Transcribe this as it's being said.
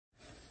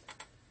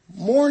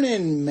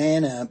Morning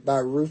Manna by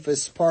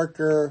Rufus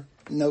Parker,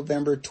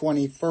 November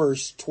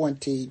 21st,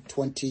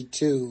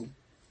 2022.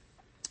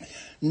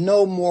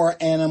 No more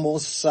animal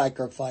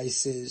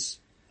sacrifices.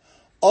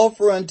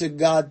 Offer unto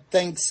God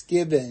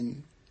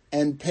thanksgiving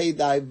and pay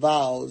thy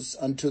vows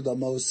unto the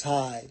Most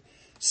High.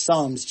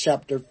 Psalms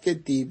chapter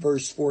 50,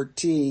 verse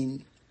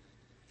 14.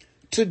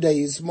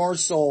 Today's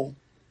morsel.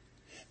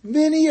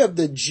 Many of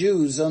the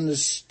Jews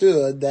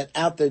understood that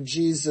after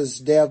Jesus'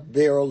 death,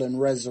 burial, and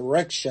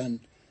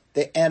resurrection,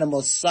 the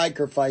animal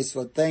sacrifice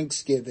for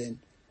thanksgiving,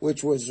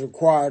 which was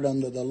required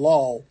under the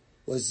law,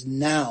 was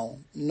now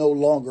no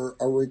longer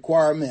a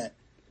requirement.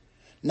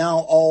 Now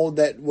all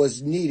that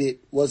was needed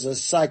was a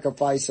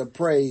sacrifice of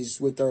praise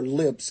with their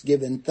lips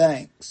giving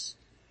thanks.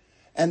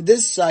 And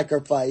this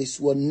sacrifice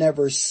will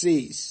never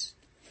cease.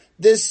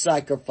 This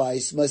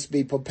sacrifice must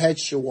be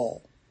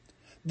perpetual.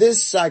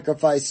 This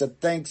sacrifice of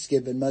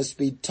thanksgiving must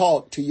be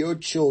taught to your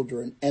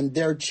children and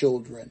their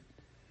children.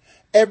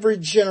 Every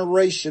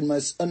generation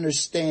must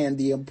understand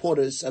the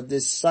importance of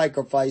this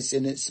sacrifice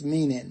and its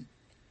meaning.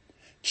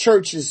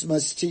 Churches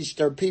must teach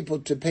their people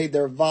to pay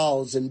their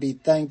vows and be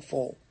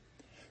thankful.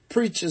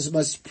 Preachers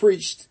must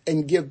preach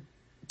and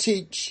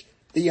teach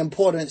the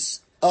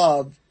importance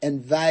of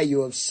and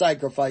value of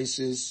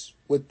sacrifices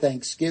with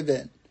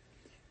thanksgiving.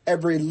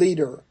 Every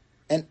leader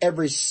and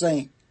every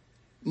saint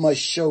must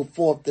show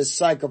forth the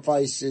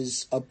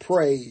sacrifices of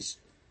praise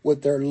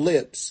with their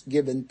lips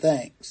giving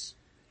thanks.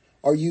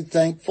 Are you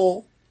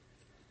thankful?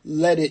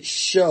 Let it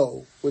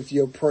show with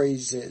your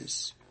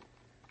praises.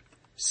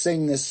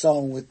 Sing this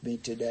song with me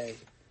today.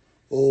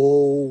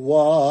 Oh,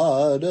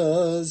 what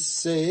a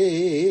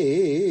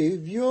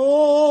Savior.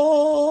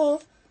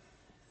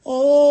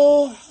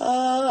 Oh,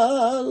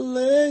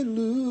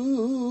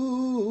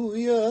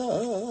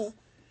 hallelujah.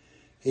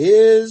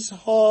 His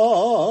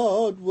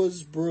heart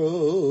was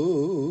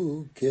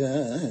broken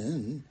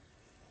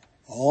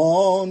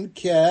on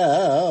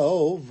Calvary.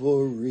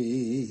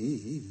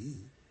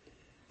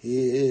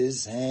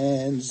 His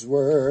hands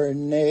were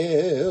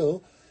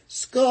nail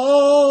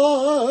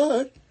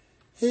scarred.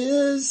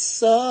 His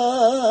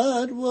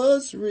side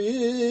was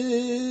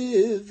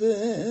riven.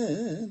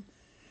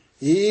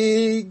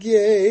 He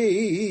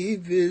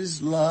gave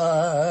his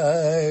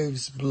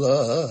life's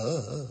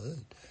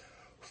blood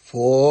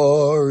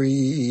for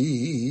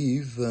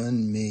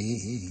even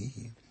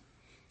me.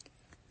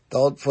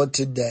 Thought for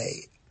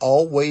today.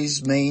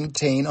 Always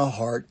maintain a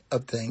heart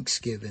of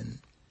thanksgiving.